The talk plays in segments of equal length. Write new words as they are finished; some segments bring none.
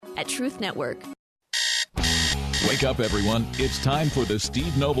at Truth Network. Wake up, everyone. It's time for the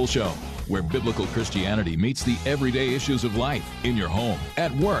Steve Noble Show, where biblical Christianity meets the everyday issues of life in your home,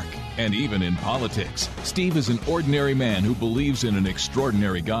 at work, and even in politics. Steve is an ordinary man who believes in an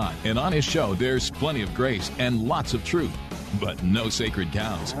extraordinary God, and on his show, there's plenty of grace and lots of truth, but no sacred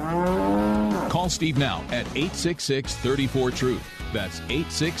cows. Call Steve now at 866-34-TRUTH. That's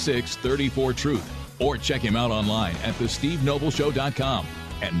 866-34-TRUTH. Or check him out online at thestevenobleshow.com.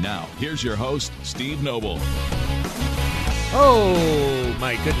 And now, here's your host, Steve Noble. Oh,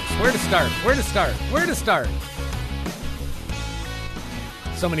 my goodness. Where to start?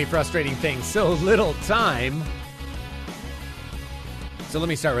 So many frustrating things. So little time. So let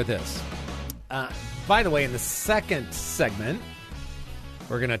me start with this. By the way, in the second segment,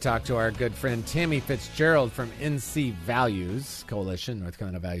 we're going to talk to our good friend Tammy Fitzgerald from NC Values Coalition, North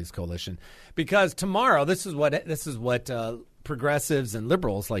Carolina Values Coalition, because tomorrow, this is what progressives and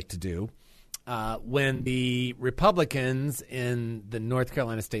liberals like to do when the Republicans in the North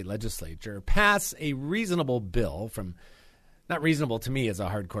Carolina State Legislature pass a reasonable bill from, not reasonable to me as a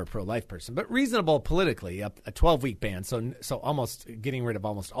hardcore pro-life person, but reasonable politically, a 12-week ban, so almost getting rid of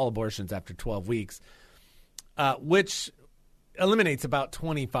almost all abortions after 12 weeks, which eliminates about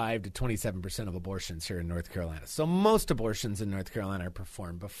 25 to 27% of abortions here in North Carolina. So most abortions in North Carolina are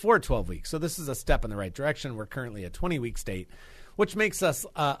performed before 12 weeks. So this is a step in the right direction. We're currently a 20-week state, which makes us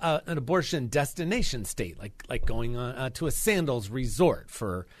an abortion destination state, like going to a sandals resort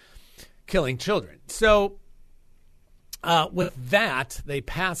for killing children. So with that, they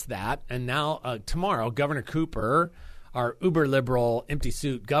passed that, and now tomorrow, Governor Cooper, our uber-liberal,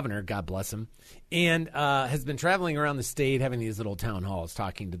 empty-suit governor, God bless him, and has been traveling around the state having these little town halls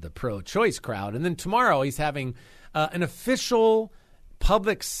talking to the pro-choice crowd. And then tomorrow he's having an official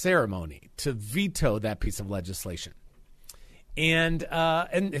public ceremony to veto that piece of legislation. And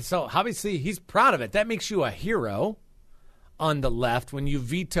so obviously he's proud of it. That makes you a hero on the left when you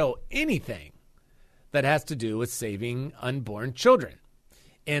veto anything that has to do with saving unborn children.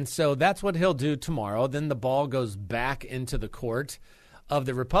 And so that's what he'll do tomorrow. Then the ball goes back into the court of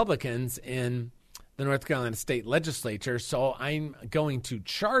the Republicans in the North Carolina State Legislature. So I'm going to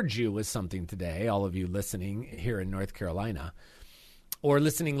charge you with something today, all of you listening here in North Carolina, or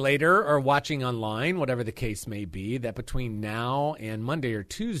listening later or watching online, whatever the case may be, that between now and Monday or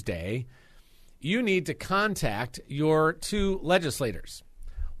Tuesday, you need to contact your two legislators.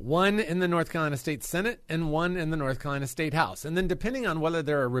 One in the North Carolina State Senate and one in the North Carolina State House. And then depending on whether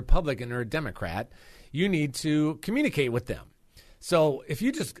they're a Republican or a Democrat, you need to communicate with them. So if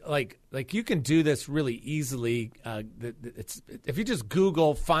you just like you can do this really easily. If you just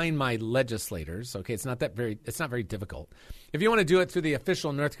Google "find my legislators," okay, it's not very difficult. If you want to do it through the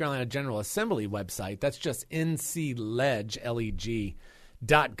official North Carolina General Assembly website, that's just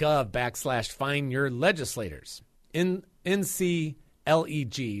ncleg.gov/find your legislators.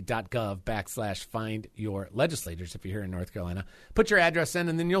 ncleg.gov/find your legislators if you're here in North Carolina. Put your address in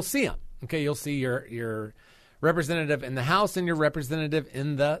and then you'll see them. Okay, you'll see your representative in the House and your representative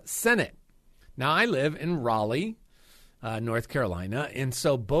in the Senate. Now, I live in Raleigh, North Carolina, and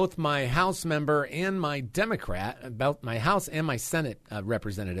so both my House member and my Democrat, both my House and my Senate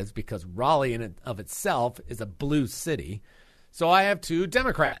representatives, because Raleigh in and of itself is a blue city, so I have two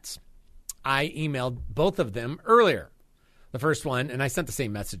Democrats. I emailed both of them earlier. The first one, and I sent the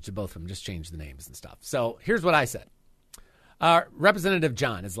same message to both of them, just changed the names and stuff. So here's what I said. Representative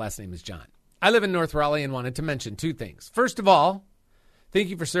John, his last name is John. I live in North Raleigh and wanted to mention two things. First of all, thank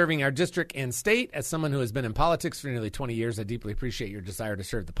you for serving our district and state. As someone who has been in politics for nearly 20 years, I deeply appreciate your desire to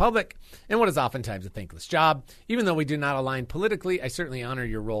serve the public in what is oftentimes a thankless job. Even though we do not align politically, I certainly honor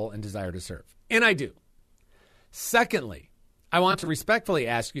your role and desire to serve. And I do. Secondly, I want to respectfully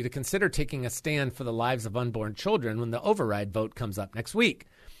ask you to consider taking a stand for the lives of unborn children when the override vote comes up next week.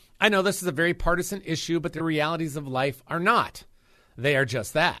 I know this is a very partisan issue, but the realities of life are not. They are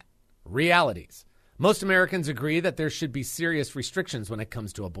just that, realities. Most Americans agree that there should be serious restrictions when it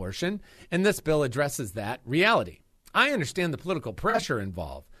comes to abortion, and this bill addresses that reality. I understand the political pressure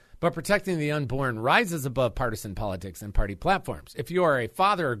involved, but protecting the unborn rises above partisan politics and party platforms. If you are a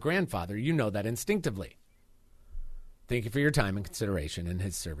father or grandfather, you know that instinctively. Thank you for your time and consideration and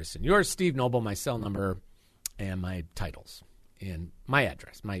his service. And yours, Steve Noble, my cell number and my titles and my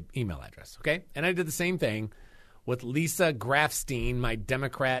address, my email address, okay? And I did the same thing with Lisa Grafstein, my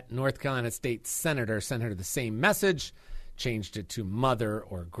Democrat North Carolina State Senator, sent her the same message, changed it to mother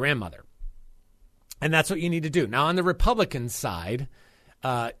or grandmother. And that's what you need to do. Now, on the Republican side,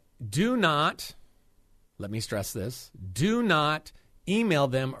 do not, let me stress this, do not email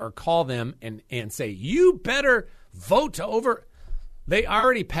them or call them and say, you better vote to They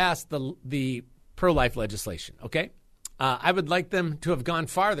already passed the pro-life legislation, okay? I would like them to have gone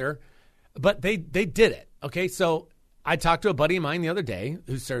farther, but they did it, okay? So I talked to a buddy of mine the other day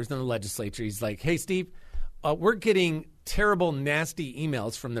who serves in the legislature. He's like, hey, Steve, we're getting terrible, nasty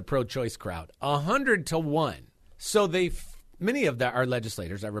emails from the pro-choice crowd, 100 to 1. So many of our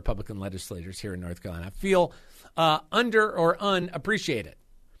legislators, our Republican legislators here in North Carolina, feel under or unappreciated.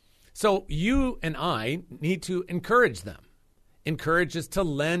 So you and I need to encourage them. Encourage is to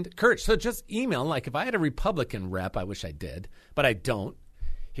lend courage. So just email, like if I had a Republican rep, I wish I did, but I don't,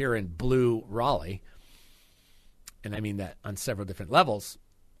 here in blue Raleigh, and I mean that on several different levels,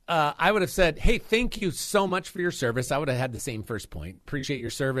 I would have said, hey, thank you so much for your service. I would have had the same first point. Appreciate your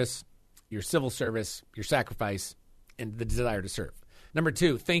service, your civil service, your sacrifice, and the desire to serve. Number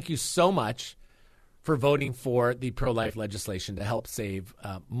 2, thank you so much for voting for the pro-life legislation to help save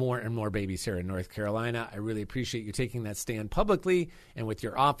more and more babies here in North Carolina. I really appreciate you taking that stand publicly and with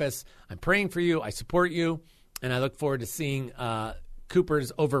your office. I'm praying for you. I support you, and I look forward to seeing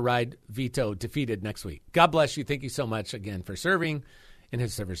Cooper's override veto defeated next week. God bless you. Thank you so much again for serving in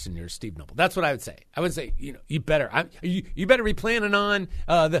his service in your Steve Noble. That's what I would say. I would say, you better be planning on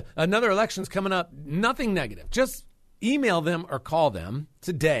another election's coming up. Nothing negative. Just email them or call them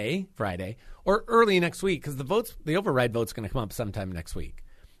today, Friday, or early next week, because the override vote's going to come up sometime next week.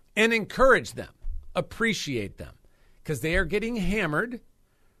 And encourage them, appreciate them, because they are getting hammered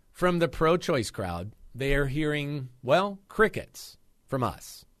from the pro-choice crowd. They are hearing, crickets from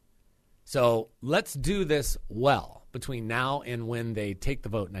us. So let's do this well between now and when they take the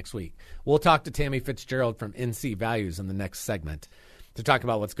vote next week. We'll talk to Tammy Fitzgerald from NC Values in the next segment to talk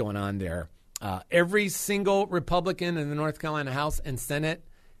about what's going on there. Every single Republican in the North Carolina House and Senate,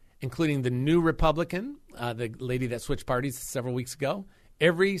 including the new Republican, the lady that switched parties several weeks ago,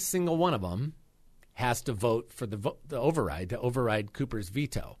 every single one of them has to vote for the override, to override Cooper's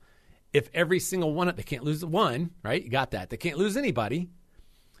veto. If every single one, they can't lose one, right? You got that. They can't lose anybody.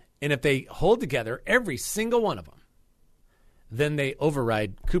 And if they hold together, every single one of them, then they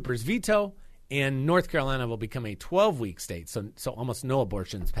override Cooper's veto, and North Carolina will become a 12-week state. So almost no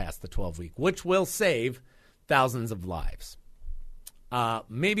abortions past the 12-week, which will save thousands of lives.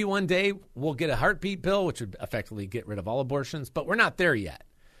 Maybe one day we'll get a heartbeat bill, which would effectively get rid of all abortions, but we're not there yet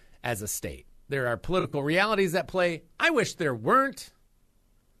as a state. There are political realities at play. I wish there weren't.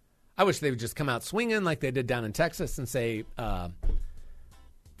 I wish they would just come out swinging like they did down in Texas and say,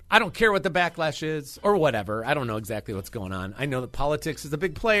 I don't care what the backlash is or whatever. I don't know exactly what's going on. I know that politics is a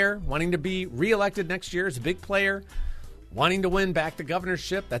big player. Wanting to be reelected next year is a big player. Wanting to win back the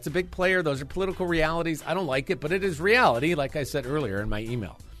governorship, that's a big player. Those are political realities. I don't like it, but it is reality, like I said earlier in my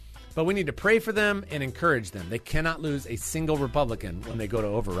email. But we need to pray for them and encourage them. They cannot lose a single Republican when they go to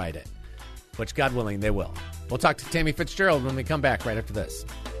override it, which, God willing, they will. We'll talk to Tammy Fitzgerald when we come back right after this.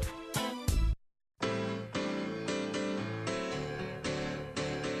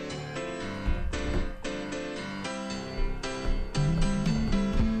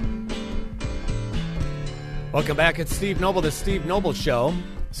 Welcome back. It's Steve Noble, the Steve Noble Show.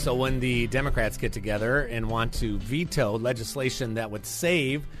 So when the Democrats get together and want to veto legislation that would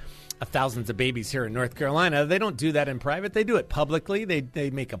save thousands of babies here in North Carolina, they don't do that in private. They do it publicly. They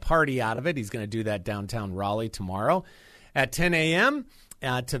make a party out of it. He's going to do that downtown Raleigh tomorrow at 10 a.m.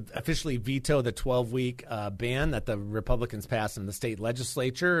 To officially veto the 12-week ban that the Republicans passed in the state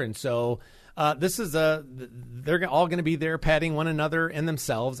legislature. And so they're all going to be there patting one another and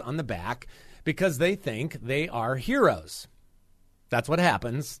themselves on the back, because they think they are heroes. That's what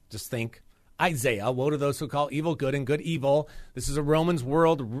happens. Just think Isaiah, woe to those who call evil good and good evil. This is a Romans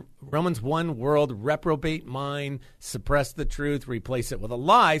 1 world, reprobate mind, suppress the truth, replace it with a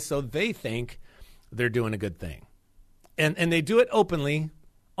lie. So they think they're doing a good thing. And they do it openly,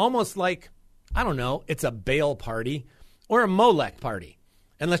 almost like, I don't know, it's a Baal party or a Molech party.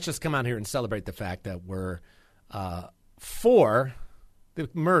 And let's just come out here and celebrate the fact that we're for the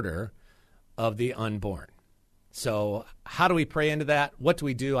murder of the unborn. So how do we pray into that? What do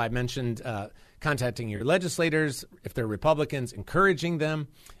we do? I mentioned contacting your legislators. If they're Republicans, encouraging them.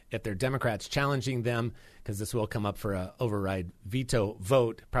 If they're Democrats, challenging them, because this will come up for an override veto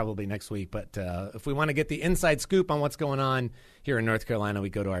vote probably next week. But if we want to get the inside scoop on what's going on here in North Carolina, we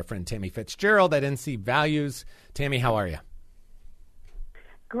go to our friend Tammy Fitzgerald at NC Values. Tammy, how are you?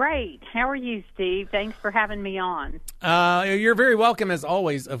 Great. How are you, Steve? Thanks for having me on. You're very welcome, as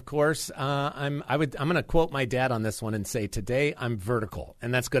always, of course. I'm going to quote my dad on this one and say, today I'm vertical,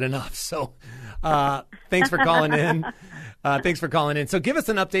 and that's good enough. So thanks for calling in. So give us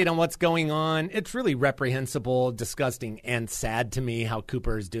an update on what's going on. It's really reprehensible, disgusting, and sad to me how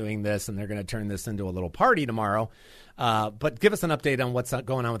Cooper is doing this, and they're going to turn this into a little party tomorrow. But give us an update on what's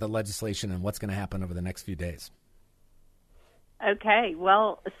going on with the legislation and what's going to happen over the next few days. Okay.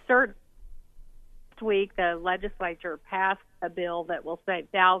 Well, this week the legislature passed a bill that will save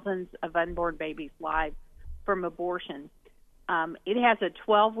thousands of unborn babies' lives from abortion. It has a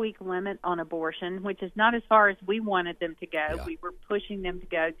 12-week limit on abortion, which is not as far as we wanted them to go. Yeah. We were pushing them to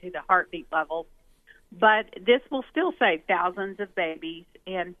go to the heartbeat level. But this will still save thousands of babies,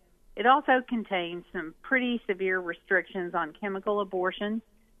 and it also contains some pretty severe restrictions on chemical abortion,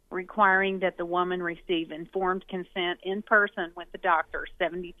 requiring that the woman receive informed consent in person with the doctor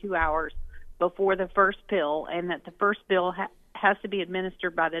 72 hours before the first pill, and that the first pill has to be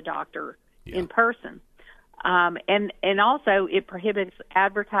administered by the doctor in person. And also it prohibits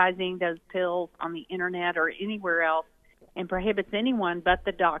advertising those pills on the internet or anywhere else, and prohibits anyone but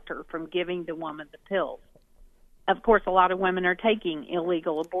the doctor from giving the woman the pills. Of course, a lot of women are taking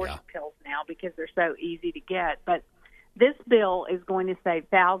illegal abortion pills now because they're so easy to get. But this bill is going to save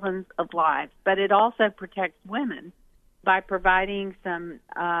thousands of lives, but it also protects women by providing some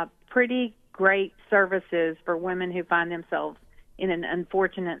pretty great services for women who find themselves in an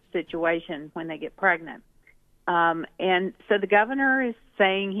unfortunate situation when they get pregnant. And so the governor is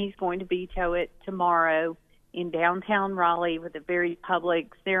saying he's going to veto it tomorrow in downtown Raleigh with a very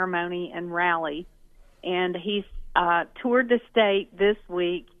public ceremony and rally. And he's toured the state this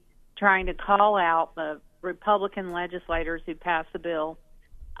week trying to call out the Republican legislators who passed the bill.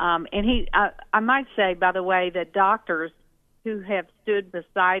 And I might say, by the way, that doctors who have stood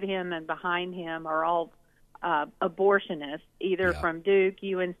beside him and behind him are all abortionists, either from Duke,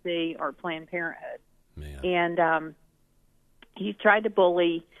 UNC, or Planned Parenthood. Man. And he's tried to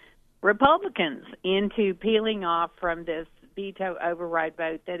bully Republicans into peeling off from this veto override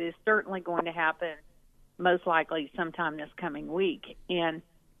vote that is certainly going to happen most likely sometime this coming week. And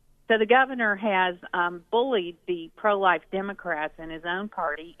so the governor has bullied the pro-life Democrats in his own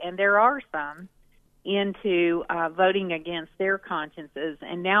party, and there are some into voting against their consciences,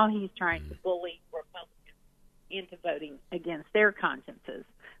 and now he's trying to bully Republicans into voting against their consciences,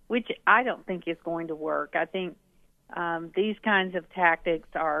 which I don't think is going to work. I think these kinds of tactics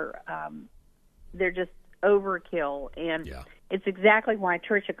are, they're just overkill. And it's exactly why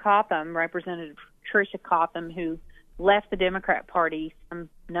Tricia Cotham, Representative Tricia Cotham, who left the Democrat Party some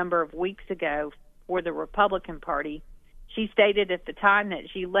number of weeks ago for the Republican Party, she stated at the time that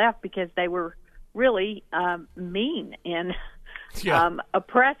she left because they were really mean and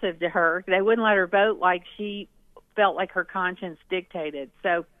oppressive to her. They wouldn't let her vote like she felt like her conscience dictated.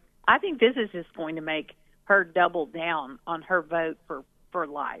 So I think this is just going to make her double down on her vote for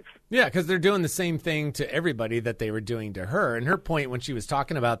life. Yeah, because they're doing the same thing to everybody that they were doing to her. And her point when she was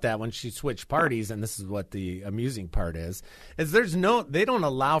talking about that, when she switched parties, and this is what the amusing part is they don't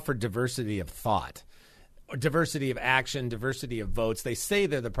allow for diversity of thought, or diversity of action, diversity of votes. They say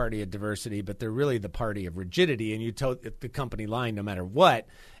they're the party of diversity, but they're really the party of rigidity, and you toe the company line no matter what.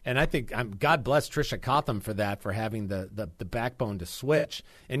 And I think God bless Tricia Cotham for that, for having the backbone to switch.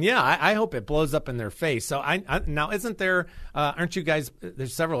 And I hope it blows up in their face. So now, isn't there? Aren't you guys?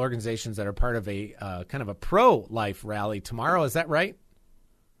 There's several organizations that are part of a kind of a pro-life rally tomorrow. Is that right?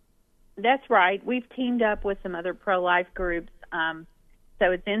 That's right. We've teamed up with some other pro-life groups. So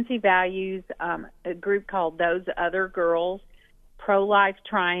it's NC Values, a group called Those Other Girls, Pro-Life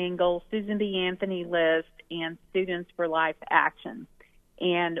Triangle, Susan B. Anthony List, and Students for Life Action.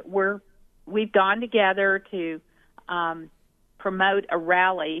 And we've gone together to promote a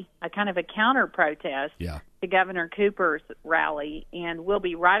rally, a kind of a counter protest to Governor Cooper's rally, and we'll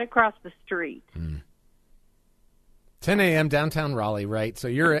be right across the street. 10 a.m. downtown Raleigh, right? So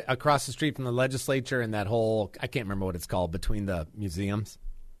you're across the street from the legislature and that whole, I can't remember what it's called, between the museums?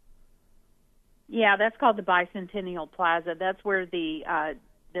 Yeah, that's called the Bicentennial Plaza. That's where the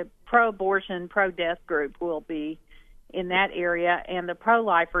pro-abortion, pro-death group will be in that area, and the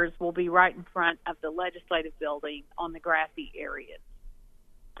pro-lifers will be right in front of the legislative building on the grassy areas.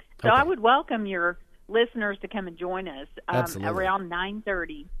 So I would welcome your listeners to come and join us around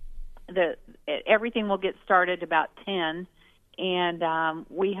 9:30. Everything will get started about 10, and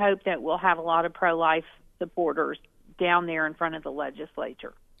we hope that we'll have a lot of pro-life supporters down there in front of the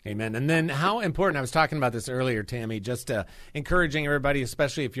legislature. Amen. And then how important, I was talking about this earlier, Tammy, just encouraging everybody,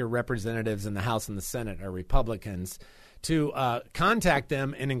 especially if your representatives in the House and the Senate are Republicans, to contact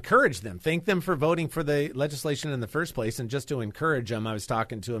them and encourage them. Thank them for voting for the legislation in the first place. And just to encourage them, I was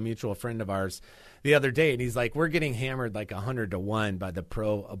talking to a mutual friend of ours the other day, and he's like, we're getting hammered like 100-1 by the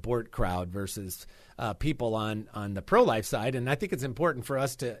pro-abort crowd versus people on the pro-life side. And I think it's important for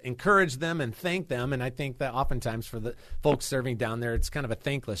us to encourage them and thank them. And I think that oftentimes for the folks serving down there, it's kind of a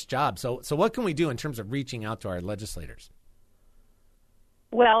thankless job. So what can we do in terms of reaching out to our legislators?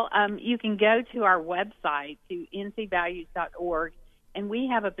 Well, you can go to our website, to ncvalues.org, and we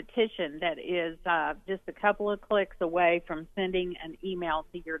have a petition that is just a couple of clicks away from sending an email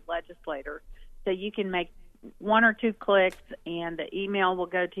to your legislator. So you can make one or two clicks, and the email will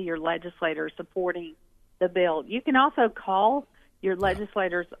go to your legislator supporting the bill. You can also call your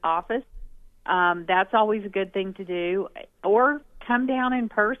legislator's office. That's always a good thing to do, or come down in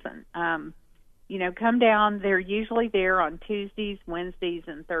person. Come down. They're usually there on Tuesdays, Wednesdays,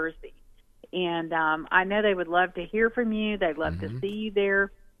 and Thursdays. And I know they would love to hear from you. They'd love to see you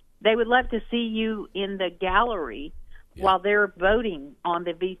there. They would love to see you in the gallery while they're voting on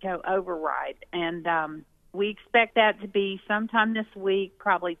the veto override. And we expect that to be sometime this week,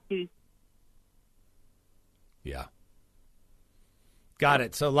 probably Tuesday. Yeah. Got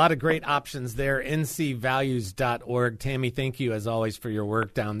it. So a lot of great options there. ncvalues.org. Tammy, thank you as always for your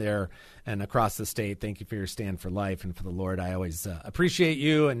work down there and across the state. Thank you for your stand for life and for the Lord. I always appreciate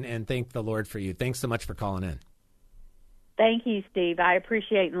you and thank the Lord for you. Thanks so much for calling in. Thank you, Steve. I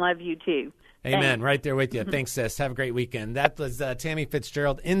appreciate and love you too. Amen. Thanks. Right there with you. Thanks, sis. Have a great weekend. That was Tammy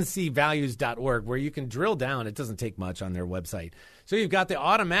Fitzgerald, ncvalues.org, where you can drill down. It doesn't take much on their website. So you've got the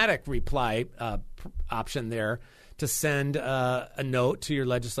automatic reply option there to send a note to your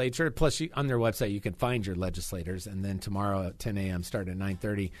legislature. Plus, on their website, you can find your legislators. And then tomorrow at 10 a.m., start at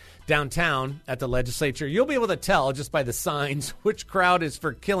 9:30, downtown at the legislature, you'll be able to tell just by the signs which crowd is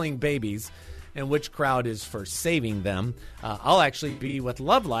for killing babies and which crowd is for saving them. I'll actually be with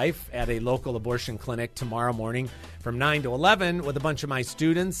Love Life at a local abortion clinic tomorrow morning from 9 to 11 with a bunch of my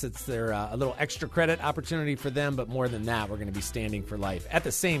students. It's their a little extra credit opportunity for them, but more than that, we're going to be standing for life. At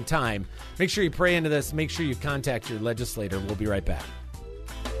the same time, make sure you pray into this. Make sure you contact your legislator. We'll be right back.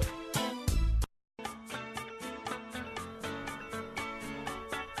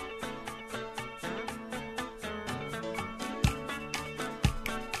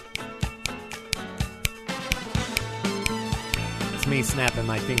 Me snapping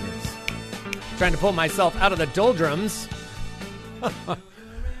my fingers, trying to pull myself out of the doldrums.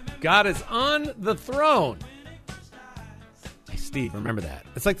 God is on the throne. Hey, Steve, remember that.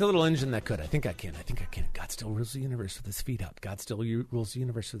 It's like the little engine that could. I think I can. God still rules the universe with his feet up. God still rules the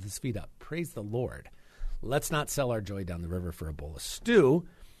universe with his feet up. Praise the Lord. Let's not sell our joy down the river for a bowl of stew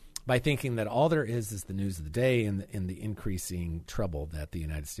by thinking that all there is the news of the day and the increasing trouble that the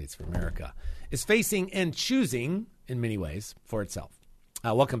United States of America is facing and choosing in many ways for itself.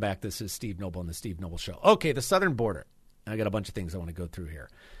 Welcome back. This is Steve Noble and the Steve Noble Show. Okay, the southern border. I got a bunch of things I want to go through here.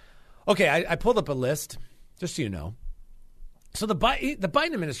 Okay, I pulled up a list, just so you know. So the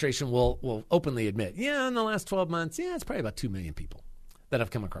Biden administration will openly admit, in the last 12 months, it's probably about 2 million people that have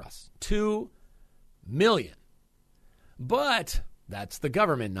come across. 2 million. But that's the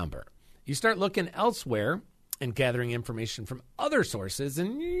government number. You start looking elsewhere and gathering information from other sources,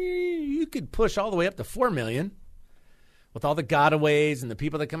 and you could push all the way up to 4 million with all the gotaways and the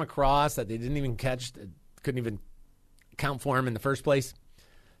people that come across that they didn't even catch, that couldn't even account for them in the first place.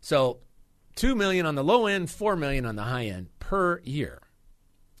 So 2 million on the low end, 4 million on the high end per year.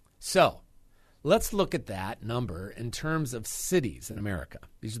 So let's look at that number in terms of cities in America.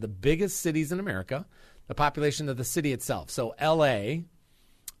 These are the biggest cities in America, the population of the city itself. So L.A.,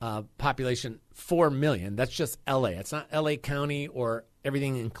 population 4 million. That's just L.A. It's not L.A. County or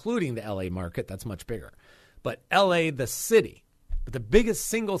everything including the L.A. market. That's much bigger. But L.A., the city, but the biggest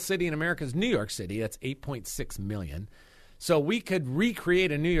single city in America is New York City. That's 8.6 million. So we could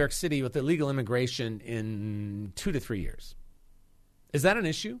recreate a New York City with illegal immigration in 2 to 3 years. Is that an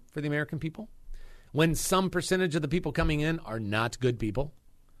issue for the American people? When some percentage of the people coming in are not good people,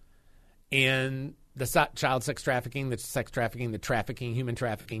 and the child sex trafficking, the trafficking, human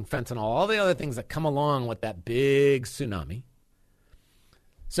trafficking, fentanyl, all the other things that come along with that big tsunami.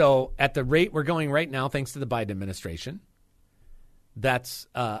 So at the rate we're going right now, thanks to the Biden administration, that's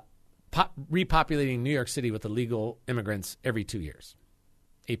repopulating New York City with illegal immigrants every 2 years,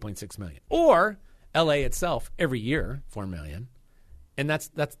 8.6 million. Or L.A. itself every year, 4 million. And that's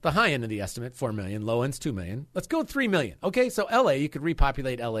the high end of the estimate, 4 million. Low end's 2 million. Let's go 3 million. Okay, so L.A., you could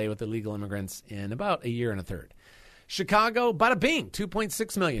repopulate L.A. with illegal immigrants in about a year and a third. Chicago, bada bing,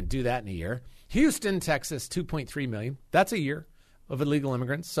 2.6 million. Do that in a year. Houston, Texas, 2.3 million. That's a year. of illegal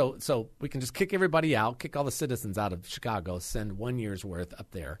immigrants. So we can just kick everybody out, kick all the citizens out of Chicago, send 1 year's worth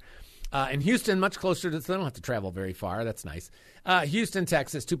up there. In Houston, much closer to, so they don't have to travel very far. That's nice. Houston,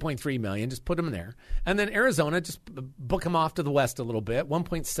 Texas, 2.3 million. Just put them there. And then Arizona, just book them off to the west a little bit.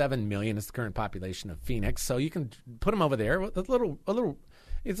 1.7 million is the current population of Phoenix. So you can put them over there. It's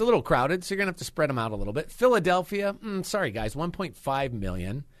a little crowded, so you're going to have to spread them out a little bit. Philadelphia, sorry, guys, 1.5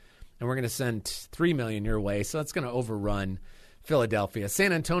 million. And we're going to send 3 million your way. So that's going to overrun Philadelphia.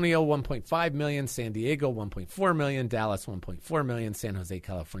 San Antonio, 1.5 million. San Diego, 1.4 million. Dallas, 1.4 million. San Jose,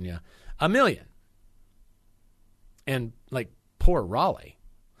 California, 1 million. And like poor Raleigh.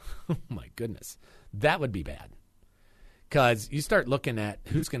 Oh my goodness. That would be bad. Because you start looking at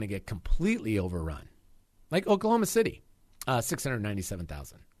who's going to get completely overrun. Like Oklahoma City,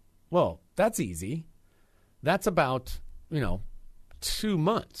 697,000. Well, that's easy. That's about, 2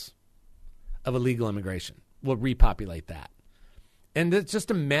 months of illegal immigration. We'll repopulate that. And just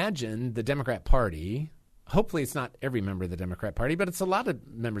imagine the Democrat Party. Hopefully it's not every member of the Democrat Party, but it's a lot of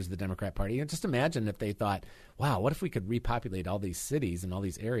members of the Democrat Party. And just imagine if they thought, wow, what if we could repopulate all these cities and all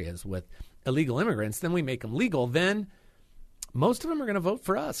these areas with illegal immigrants? Then we make them legal. Then most of them are going to vote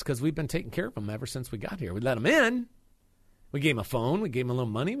for us because we've been taking care of them ever since we got here. We let them in. We gave them a phone. We gave them a little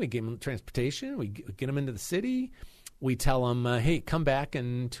money. We gave them transportation. We get them into the city. We tell them, hey, come back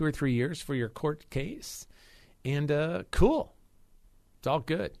in 2 or 3 years for your court case. And cool. It's all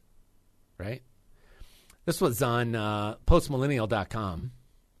good, right? This was on postmillennial.com.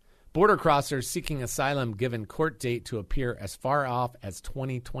 Border crossers seeking asylum given court date to appear as far off as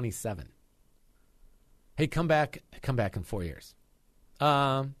 2027. Hey, come back in 4 years.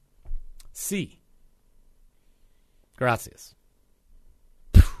 C. Gracias.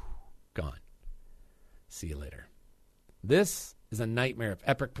 Gone. See you later. This is a nightmare of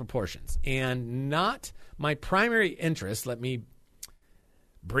epic proportions and not my primary interest. Let me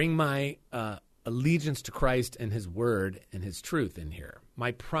bring my allegiance to Christ and his word and his truth in here.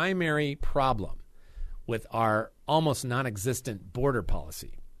 My primary problem with our almost non-existent border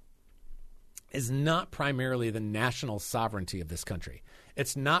policy is not primarily the national sovereignty of this country.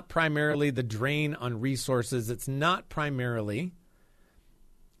 It's not primarily the drain on resources. It's not primarily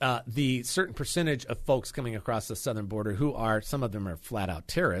the certain percentage of folks coming across the southern border who are, some of them are flat out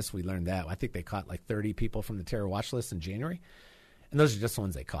terrorists. We learned that. I think they caught like 30 people from the terror watch list in January. And those are just the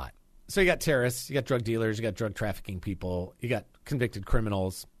ones they caught. So you got terrorists, you got drug dealers, you got drug trafficking people, you got convicted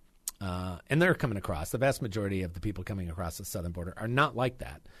criminals, and they're coming across. The vast majority of the people coming across the southern border are not like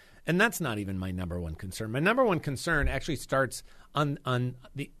that. And that's not even my number one concern. My number one concern actually starts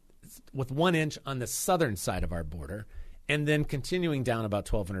with 1 inch on the southern side of our border, and then continuing down about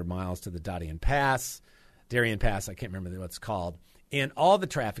 1,200 miles to the Darien Pass, I can't remember what it's called, and all the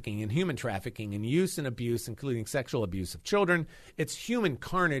trafficking and human trafficking and use and abuse, including sexual abuse of children. It's human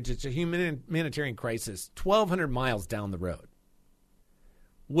carnage. It's a humanitarian crisis 1,200 miles down the road,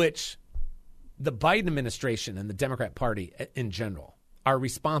 which the Biden administration and the Democrat Party in general are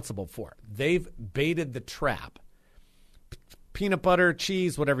responsible for. They've baited the trap. Peanut butter,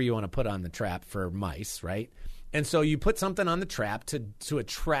 cheese, whatever you want to put on the trap for mice, right? And so you put something on the trap to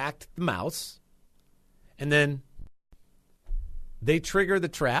attract the mouse, and then they trigger the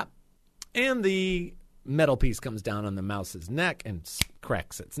trap, and the metal piece comes down on the mouse's neck and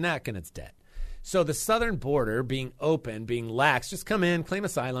cracks its neck, and it's dead. So the southern border being open, being lax, just come in, claim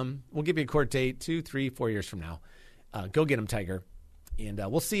asylum. We'll give you a court date 2, 3, 4 years from now. Go get them, Tiger. And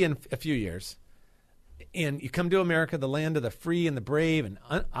we'll see you in a few years. And you come to America, the land of the free and the brave and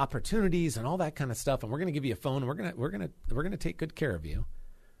opportunities and all that kind of stuff. And we're going to give you a phone. And we're going to take good care of you.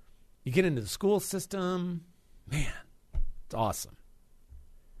 You get into the school system. Man, it's awesome.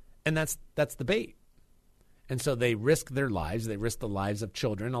 And that's the bait. And so they risk their lives. They risk the lives of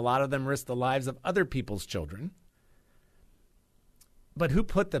children. A lot of them risk the lives of other people's children. But who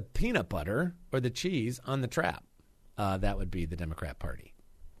put the peanut butter or the cheese on the trap? That would be the Democrat Party.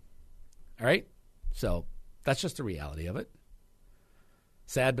 All right? So that's just the reality of it.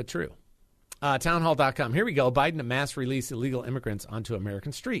 Sad but true. Townhall.com. Here we go. Biden to mass release illegal immigrants onto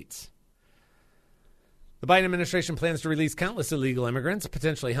American streets. The Biden administration plans to release countless illegal immigrants,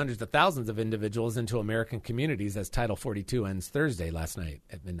 potentially hundreds of thousands of individuals, into American communities as Title 42 ends Thursday last night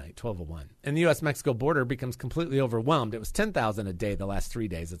at midnight, 12:01. And the U.S.-Mexico border becomes completely overwhelmed. It was 10,000 a day the last 3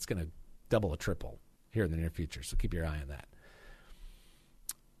 days. It's going to double or triple here in the near future, so keep your eye on that.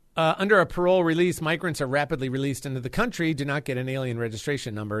 Under a parole release, migrants are rapidly released into the country, do not get an alien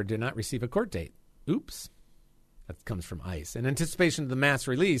registration number, do not receive a court date. Oops. That comes from ICE. In anticipation of the mass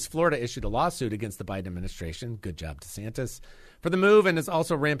release, Florida issued a lawsuit against the Biden administration. Good job, DeSantis, for the move, and is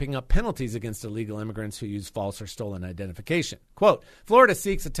also ramping up penalties against illegal immigrants who use false or stolen identification. Quote, Florida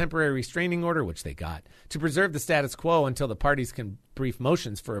seeks a temporary restraining order, which they got, to preserve the status quo until the parties can brief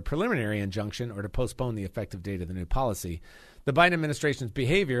motions for a preliminary injunction or to postpone the effective date of the new policy. The Biden administration's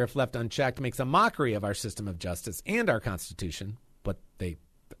behavior, if left unchecked, makes a mockery of our system of justice and our Constitution, but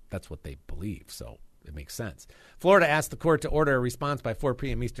that's what they believe, so it makes sense. Florida asked the court to order a response by 4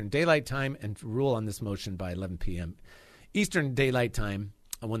 p.m. Eastern Daylight Time and rule on this motion by 11 p.m. Eastern Daylight Time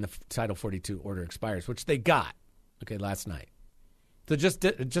when the Title 42 order expires, which they got, last night. So just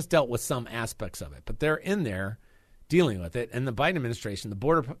dealt with some aspects of it, but they're in there dealing with it. And the Biden administration, the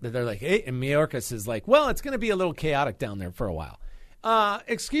border, they're like, hey, and Mayorkas is like, well, it's going to be a little chaotic down there for a while.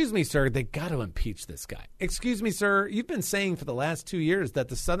 Excuse me, sir, they got to impeach this guy. Excuse me, sir, you've been saying for the last 2 years that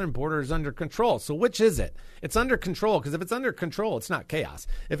the southern border is under control. So which is it? It's under control, because if it's under control, it's not chaos.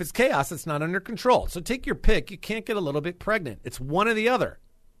 If it's chaos, it's not under control. So take your pick. You can't get a little bit pregnant. It's one or the other.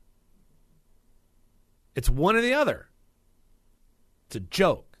 It's one or the other. It's a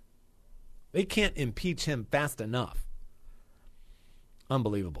joke. They can't impeach him fast enough.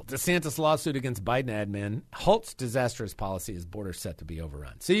 Unbelievable. DeSantis lawsuit against Biden admin halts disastrous policy as border set to be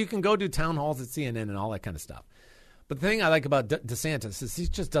overrun. So you can go do town halls at CNN and all that kind of stuff. But the thing I like about DeSantis is he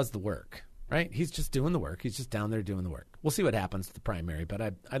just does the work, right? He's just doing the work. He's just down there doing the work. We'll see what happens to the primary, but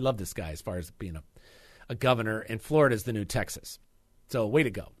I love this guy as far as being a governor, and Florida's the new Texas. So way to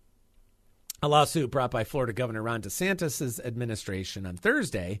go. A lawsuit brought by Florida Governor Ron DeSantis' administration on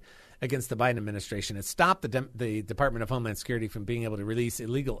Thursday against the Biden administration has stopped the Department of Homeland Security from being able to release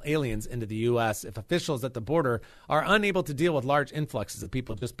illegal aliens into the U.S. if officials at the border are unable to deal with large influxes of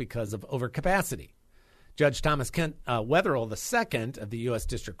people just because of overcapacity. Judge Thomas Kent Wetherill II of the U.S.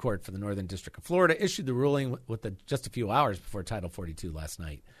 District Court for the Northern District of Florida issued the ruling with just a few hours before Title 42 last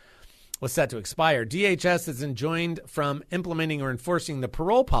night was set to expire. DHS is enjoined from implementing or enforcing the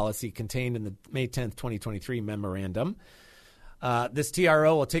parole policy contained in the May 10th, 2023 memorandum. This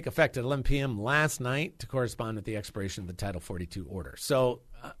TRO will take effect at 11 p.m. last night to correspond with the expiration of the Title 42 order. So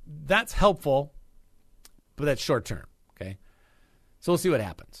that's helpful, but that's short term, okay? So we'll see what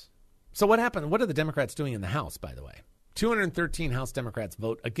happens. So what happened? What are the Democrats doing in the House, by the way? 213 House Democrats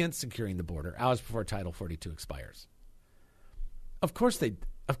vote against securing the border hours before Title 42 expires. Of course they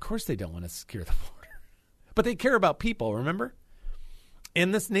don't want to secure the border. But they care about people, remember?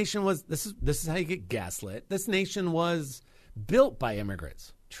 And this nation was, this is how you get gaslit. This nation was built by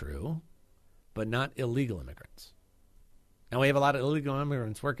immigrants. True, but not illegal immigrants. Now we have a lot of illegal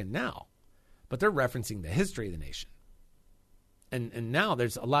immigrants working now, but they're referencing the history of the nation. And now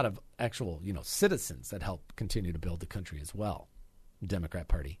there's a lot of actual, citizens that help continue to build the country as well. Democrat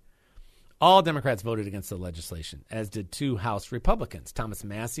Party. All Democrats voted against the legislation, as did 2 House Republicans, Thomas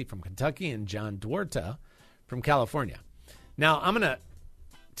Massey from Kentucky and John Duerta from California. Now, I'm going to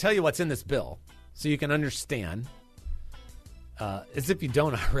tell you what's in this bill so you can understand, as if you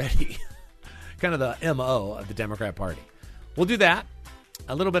don't already, kind of the MO of the Democrat Party. We'll do that.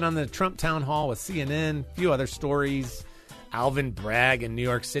 A little bit on the Trump town hall with CNN, a few other stories. Alvin Bragg in New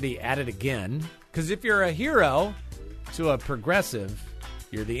York City at it again. Because if you're a hero to a progressive,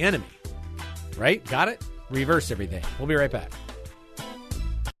 you're the enemy. Right? Got it? Reverse everything. We'll be right back.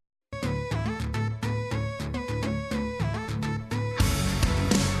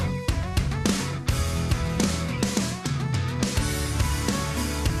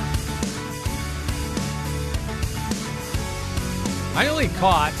 I only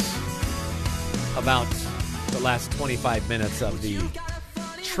caught about the last 25 minutes of the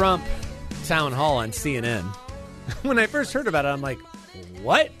Trump town hall on CNN. When I first heard about it, I'm like,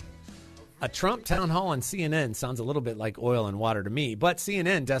 what? A Trump town hall on CNN sounds a little bit like oil and water to me, but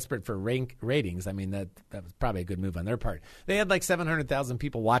CNN, desperate for ratings, I mean, that was probably a good move on their part. They had like 700,000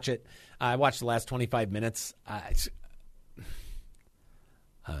 people watch it. I watched the last 25 minutes. I'm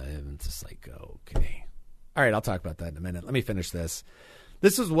just like, okay. All right, I'll talk about that in a minute. Let me finish this.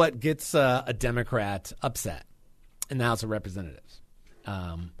 This is what gets a Democrat upset in the House of Representatives.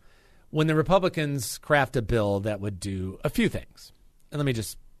 When the Republicans craft a bill that would do a few things. And let me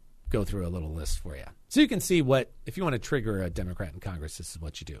just go through a little list for you. So you can see what, if you want to trigger a Democrat in Congress, this is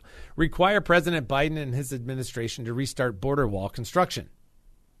what you do. Require President Biden and his administration to restart border wall construction.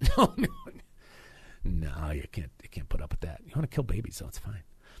 No, you can't put up with that. You want to kill babies, so it's fine.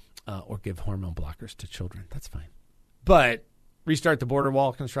 Or give hormone blockers to children. That's fine. But restart the border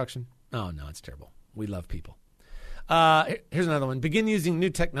wall construction? Oh, no, it's terrible. We love people. Here's another one. Begin using new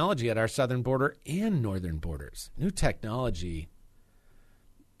technology at our southern border and northern borders. New technology.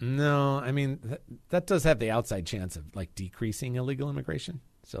 No, I mean, that does have the outside chance of like decreasing illegal immigration.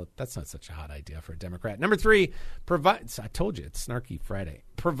 So that's not such a hot idea for a Democrat. Number 3, provide. I told you, it's Snarky Friday.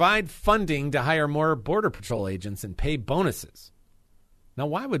 Provide funding to hire more Border Patrol agents and pay bonuses. Now,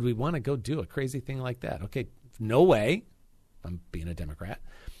 why would we want to go do a crazy thing like that? Okay, no way. I'm being a Democrat.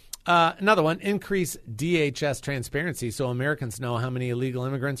 Another one, increase DHS transparency so Americans know how many illegal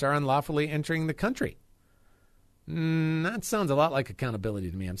immigrants are unlawfully entering the country. That sounds a lot like accountability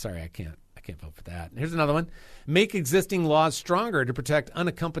to me. I'm sorry, I can't vote for that. Here's another one. Make existing laws stronger to protect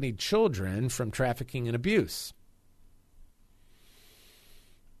unaccompanied children from trafficking and abuse.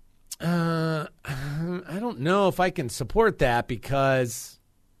 I don't know if I can support that because,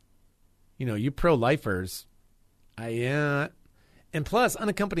 you pro-lifers, and plus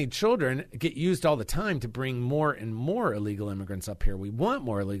unaccompanied children get used all the time to bring more and more illegal immigrants up here. We want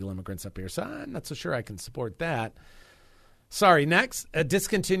more illegal immigrants up here, so I'm not so sure I can support that. Sorry, next,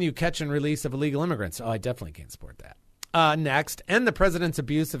 discontinue catch and release of illegal immigrants. Oh, I definitely can't support that. Next, end the president's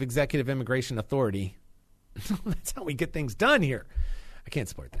abuse of executive immigration authority. That's how we get things done here. I can't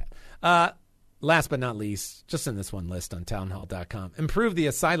support that. Last but not least, just in this one list on townhall.com, improve the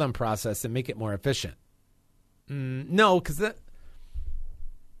asylum process and make it more efficient. No, because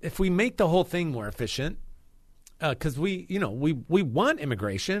if we make the whole thing more efficient, because we want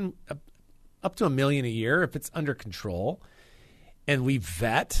immigration up to 1 million a year if it's under control, and we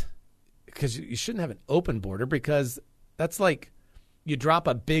vet, because you shouldn't have an open border, because that's like you drop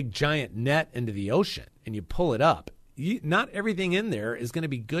a big giant net into the ocean and you pull it up. Not everything in there is going to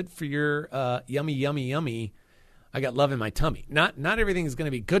be good for your yummy, yummy, yummy. I got love in my tummy. Not everything is going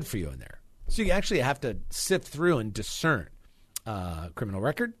to be good for you in there. So you actually have to sift through and discern. Criminal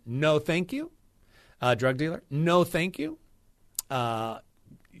record? No, thank you. Drug dealer? No, thank you. You're not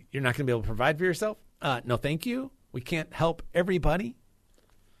going to be able to provide for yourself? No, thank you. We can't help everybody.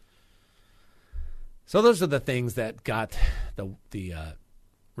 So those are the things that got the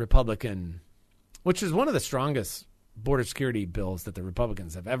Republican, which is one of the strongest border security bills that the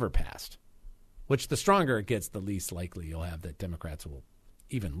Republicans have ever passed, which the stronger it gets, the least likely you'll have that Democrats will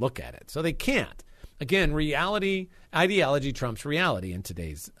even look at it. So they can't. Again, ideology trumps reality in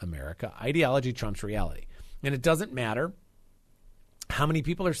today's America. Ideology trumps reality. And it doesn't matter how many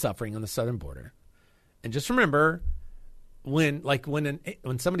people are suffering on the southern border. And just remember, when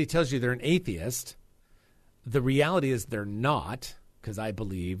somebody tells you they're an atheist, the reality is they're not, because I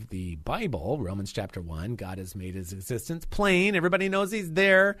believe the Bible, Romans chapter 1, God has made his existence plain. Everybody knows he's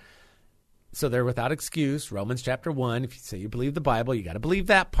there. So they're without excuse. Romans chapter 1, if you say you believe the Bible, you got to believe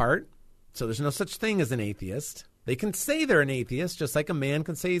that part. So there's no such thing as an atheist. They can say they're an atheist, just like a man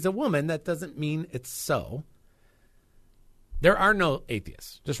can say he's a woman. That doesn't mean it's so. There are no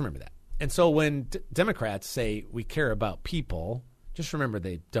atheists. Just remember that. And so when Democrats say we care about people, just remember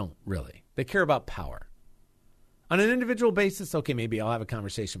they don't really. They care about power. On an individual basis, okay, maybe I'll have a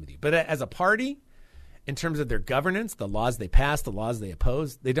conversation with you. But as a party, in terms of their governance, the laws they pass, the laws they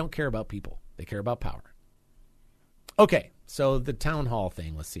oppose, they don't care about people. They care about power. Okay, so the town hall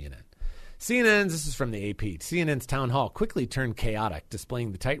thing with CNN. This is from the AP. CNN's town hall quickly turned chaotic,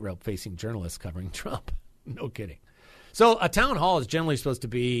 displaying the tightrope facing journalists covering Trump. No kidding. So a town hall is generally supposed to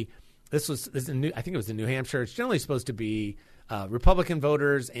be, I think it was in New Hampshire. It's generally supposed to be Republican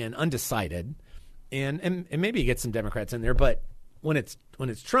voters and undecided, and maybe you get some Democrats in there. But when it's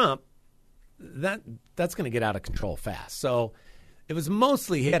Trump, that's going to get out of control fast. So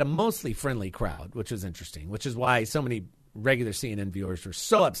he had a mostly friendly crowd, which was interesting, which is why so many regular CNN viewers were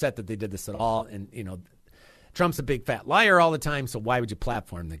so upset that they did this at all. And, Trump's a big fat liar all the time, so why would you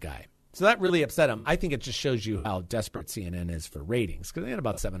platform the guy? So that really upset him. I think it just shows you how desperate CNN is for ratings, because they had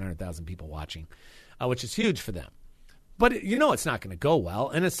about 700,000 people watching, which is huge for them. But it's not going to go well.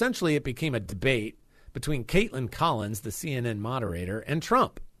 And essentially it became a debate between Caitlin Collins, the CNN moderator, and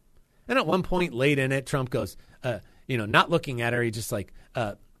Trump. And at one point late in it, Trump goes, not looking at her, he just like,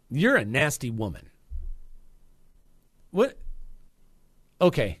 you're a nasty woman. What?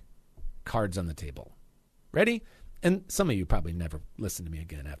 Okay. Cards on the table. Ready? And some of you probably never listen to me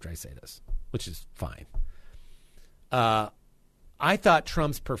again after I say this, which is fine. I thought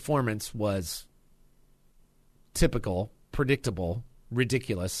Trump's performance was typical, predictable,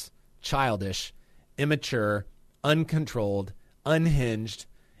 ridiculous, childish, immature, uncontrolled, unhinged,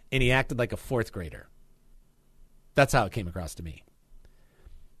 and he acted like a fourth grader. That's how it came across to me.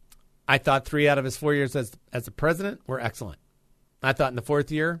 I thought 3 out of his 4 years as the president were excellent. I thought in the 4th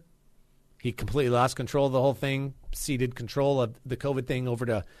year, he completely lost control of the whole thing, ceded control of the COVID thing over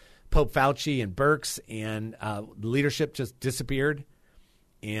to Pope Fauci and Birx, and the leadership just disappeared.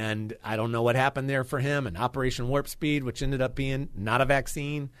 And I don't know what happened there for him, and Operation Warp Speed, which ended up being not a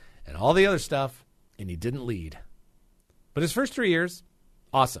vaccine, and all the other stuff, and he didn't lead. But his first 3 years,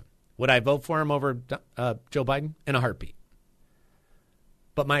 awesome. Would I vote for him over Joe Biden? In a heartbeat.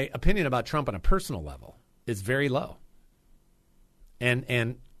 But my opinion about Trump on a personal level is very low.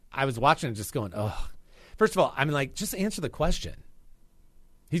 And I was watching it just going, oh. First of all, I mean, like, just answer the question.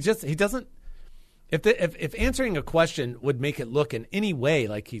 He doesn't. If answering a question would make it look in any way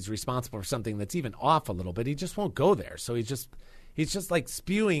like he's responsible for something that's even off a little bit, he just won't go there. So he's just like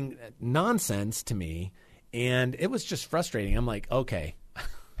spewing nonsense to me, and it was just frustrating. I'm like, okay,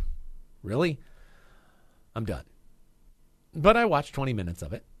 really? I'm done. But I watched 20 minutes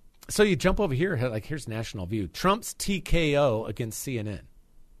of it. So you jump over here, like here's National View. Trump's TKO against CNN.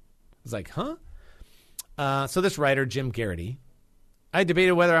 I was like, huh? So this writer, Jim Garrity, I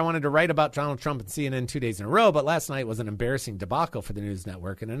debated whether I wanted to write about Donald Trump and CNN 2 days in a row, but last night was an embarrassing debacle for the news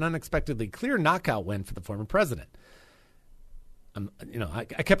network and an unexpectedly clear knockout win for the former president. I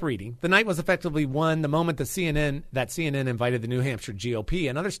kept reading. The night was effectively won the moment that CNN invited the New Hampshire GOP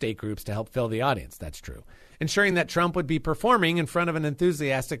and other state groups to help fill the audience. That's true. Ensuring that Trump would be performing in front of an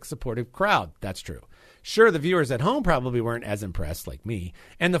enthusiastic, supportive crowd. That's true. Sure, the viewers at home probably weren't as impressed, like me,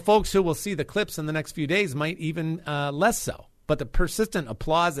 and the folks who will see the clips in the next few days might even less so. But the persistent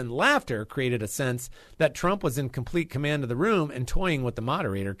applause and laughter created a sense that Trump was in complete command of the room and toying with the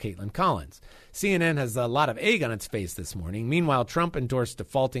moderator, Caitlin Collins. CNN has a lot of egg on its face this morning. Meanwhile, Trump endorsed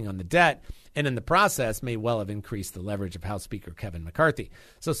defaulting on the debt and in the process may well have increased the leverage of House Speaker Kevin McCarthy.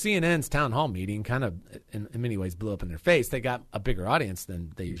 So CNN's town hall meeting kind of, in many ways, blew up in their face. They got a bigger audience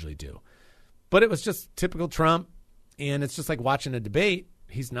than they usually do. But it was just typical Trump, and it's just like watching a debate.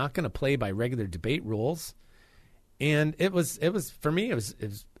 He's not going to play by regular debate rules. And it was for me, it was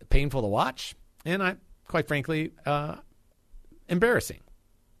painful to watch, and quite frankly, embarrassing.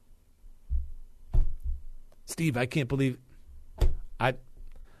 Steve, I can't believe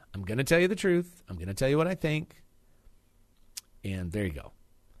I'm going to tell you the truth. I'm going to tell you what I think. And there you go.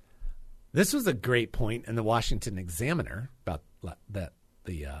 This was a great point in the Washington Examiner about the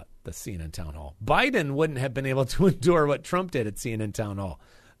CNN town hall. Biden wouldn't have been able to endure what Trump did at CNN town hall.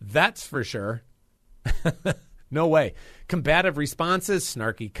 That's for sure. No way. Combative responses,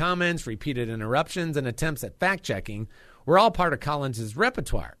 snarky comments, repeated interruptions, and attempts at fact-checking were all part of Collins'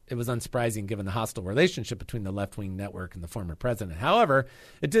 repertoire. It was unsurprising given the hostile relationship between the left-wing network and the former president. However,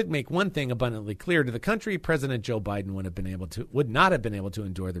 it did make one thing abundantly clear to the country. President Joe Biden would not have been able to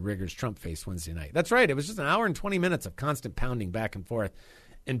endure the rigors Trump faced Wednesday night. That's right. It was just an hour and 20 minutes of constant pounding back and forth.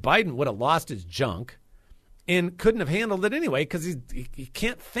 And Biden would have lost his junk and couldn't have handled it anyway because he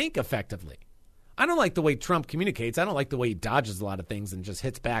can't think effectively. I don't like the way Trump communicates. I don't like the way he dodges a lot of things and just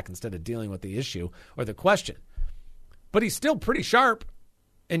hits back instead of dealing with the issue or the question. But he's still pretty sharp,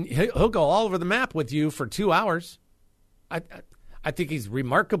 and he'll go all over the map with you for 2 hours. I think he's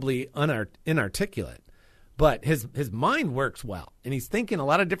remarkably inarticulate, but his mind works well, and he's thinking a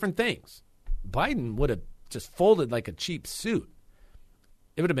lot of different things. Biden would have just folded like a cheap suit.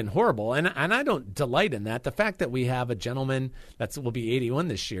 It would have been horrible, and I don't delight in that. The fact that we have a gentleman that will be 81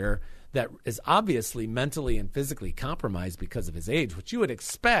 this year that is obviously mentally and physically compromised because of his age, which you would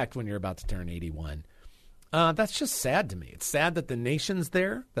expect when you're about to turn 81, that's just sad to me. It's sad that the nation's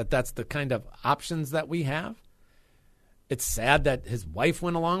there, that's the kind of options that we have. It's sad that his wife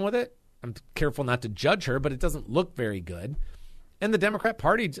went along with it. I'm careful not to judge her, but it doesn't look very good. And the Democrat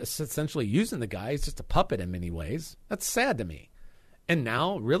Party just essentially using the guy. He's just a puppet in many ways. That's sad to me. And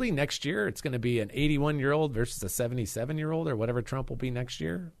now, really, next year, it's going to be an 81-year-old versus a 77-year-old or whatever Trump will be next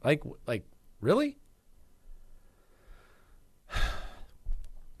year? Like, really?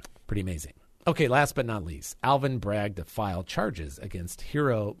 Pretty amazing. Okay, last but not least, Alvin Bragg to file charges against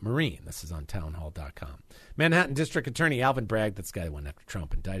Hero Marine. This is on townhall.com. Manhattan District Attorney Alvin Bragg, that's the guy that went after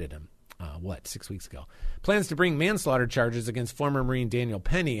Trump, indicted him, 6 weeks ago, plans to bring manslaughter charges against former Marine Daniel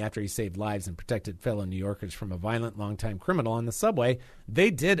Penny after he saved lives and protected fellow New Yorkers from a violent, longtime criminal on the subway.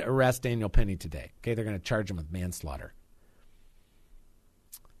 They did arrest Daniel Penny today. Okay, they're going to charge him with manslaughter.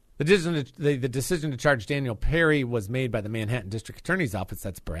 The decision to charge Daniel Perry was made by the Manhattan District Attorney's Office,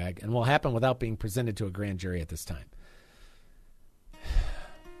 that's Bragg, and will happen without being presented to a grand jury at this time.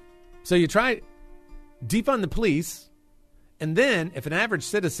 So you try defund the police, and then if an average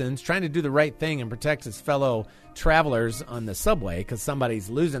citizen's trying to do the right thing and protect his fellow travelers on the subway because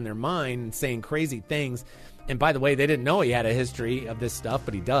somebody's losing their mind and saying crazy things, and by the way, they didn't know he had a history of this stuff,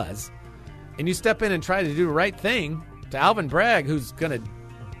 but he does, and you step in and try to do the right thing to Alvin Bragg, who's going to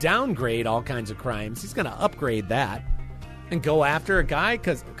downgrade all kinds of crimes. He's going to upgrade that and go after a guy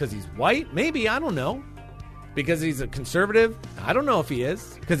because he's white? Maybe, I don't know. because he's a conservative? I don't know if he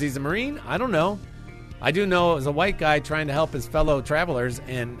is. Because he's a Marine? I don't know. I do know as a white guy trying to help his fellow travelers,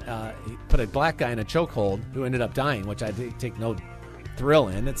 and he put a black guy in a chokehold who ended up dying, which I take no thrill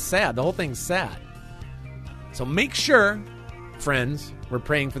in. It's sad. The whole thing's sad. So make sure, friends, we're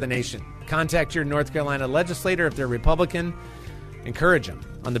praying for the nation. Contact your North Carolina legislator if they're Republican. Encourage them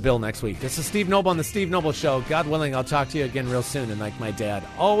on the bill next week. This is Steve Noble on The Steve Noble Show. God willing, I'll talk to you again real soon. And like my dad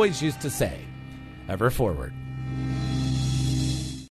always used to say, ever forward.